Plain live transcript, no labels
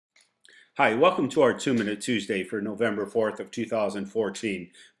Hi, welcome to our 2-Minute Tuesday for November 4th of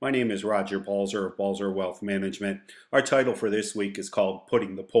 2014. My name is Roger Balser of Balser Wealth Management. Our title for this week is called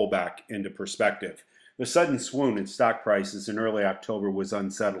Putting the Pullback into Perspective. The sudden swoon in stock prices in early October was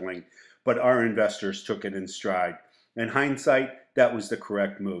unsettling, but our investors took it in stride. In hindsight, that was the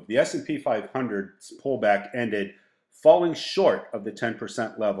correct move. The S&P 500's pullback ended falling short of the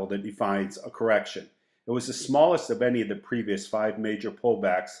 10% level that defines a correction. It was the smallest of any of the previous 5 major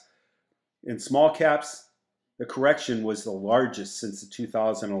pullbacks. In small caps, the correction was the largest since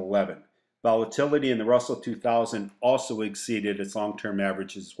 2011. Volatility in the Russell 2000 also exceeded its long-term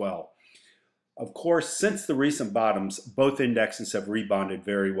average as well. Of course, since the recent bottoms, both indexes have rebounded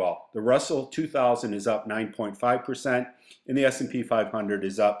very well. The Russell 2000 is up 9.5% and the S&P 500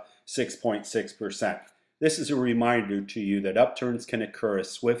 is up 6.6%. This is a reminder to you that upturns can occur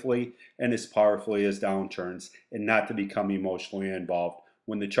as swiftly and as powerfully as downturns, and not to become emotionally involved.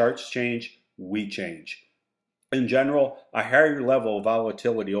 When the charts change, we change. In general, a higher level of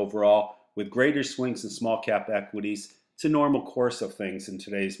volatility overall with greater swings in small cap equities, it's a normal course of things in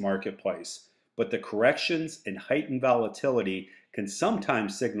today's marketplace. But the corrections and heightened volatility can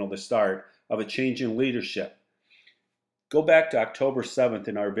sometimes signal the start of a change in leadership. Go back to October 7th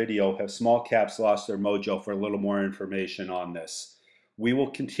in our video, Have Small Caps Lost Their Mojo, for a little more information on this. We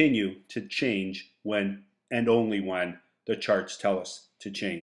will continue to change when and only when the charts tell us to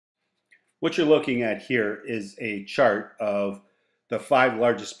change. What you're looking at here is a chart of the 5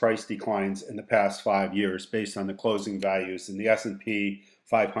 largest price declines in the past 5 years based on the closing values in the S&P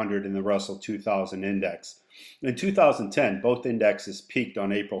 500 and the Russell 2000 index. In 2010, both indexes peaked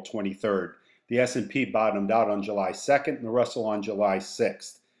on April 23rd. The S&P bottomed out on July 2nd and the Russell on July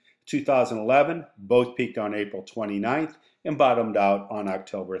 6th. 2011, both peaked on April 29th and bottomed out on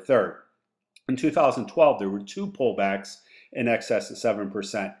October 3rd. In 2012, there were 2 pullbacks in excess of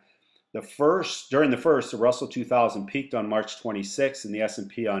 7%. During the first, the Russell 2000 peaked on March 26th and the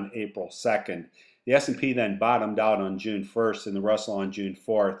S&P on April 2nd. The S&P then bottomed out on June 1st and the Russell on June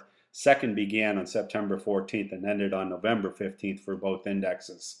 4th. Second began on September 14th and ended on November 15th for both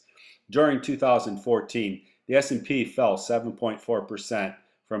indexes. During 2014, the S&P fell 7.4%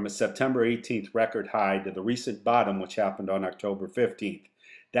 from a September 18th record high to the recent bottom, which happened on October 15th.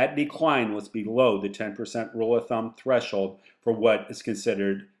 That decline was below the 10% rule of thumb threshold for what is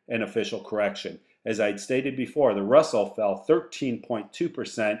considered an official correction. As I'd stated before, the Russell fell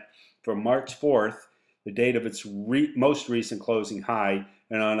 13.2% from March 4th, the date of its most recent closing high,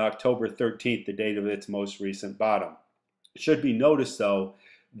 and on October 13th, the date of its most recent bottom. It should be noticed, though,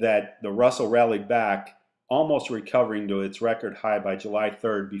 that the Russell rallied back, almost recovering to its record high by July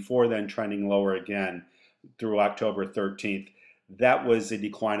 3rd, before then trending lower again through October 13th. That was a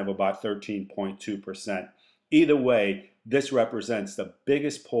decline of about 13.2%. Either way, this represents the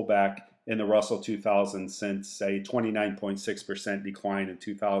biggest pullback in the Russell 2000 since a 29.6% decline in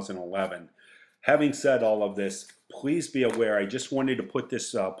 2011. Having said all of this, please be aware, I just wanted to put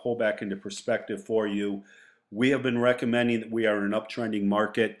this pullback into perspective for you. We have been recommending that we are in an uptrending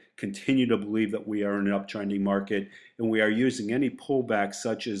market, continue to believe that we are in an uptrending market, and we are using any pullback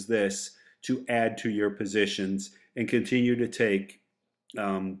such as this to add to your positions and continue to take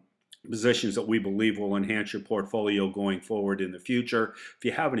positions that we believe will enhance your portfolio going forward in the future. If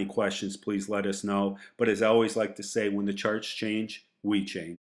you have any questions, please let us know. But as I always like to say, when the charts change, we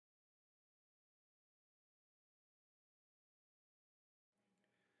change.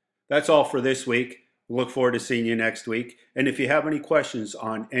 That's all for this week. Look forward to seeing you next week. And if you have any questions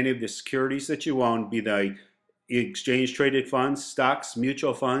on any of the securities that you own, be they exchange traded funds, stocks,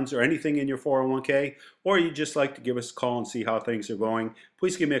 mutual funds, or anything in your 401k, or you'd just like to give us a call and see how things are going,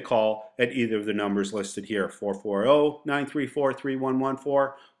 please give me a call at either of the numbers listed here,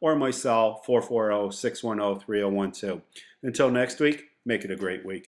 440-934-3114, or my cell, 440-610-3012. Until next week, make it a great week.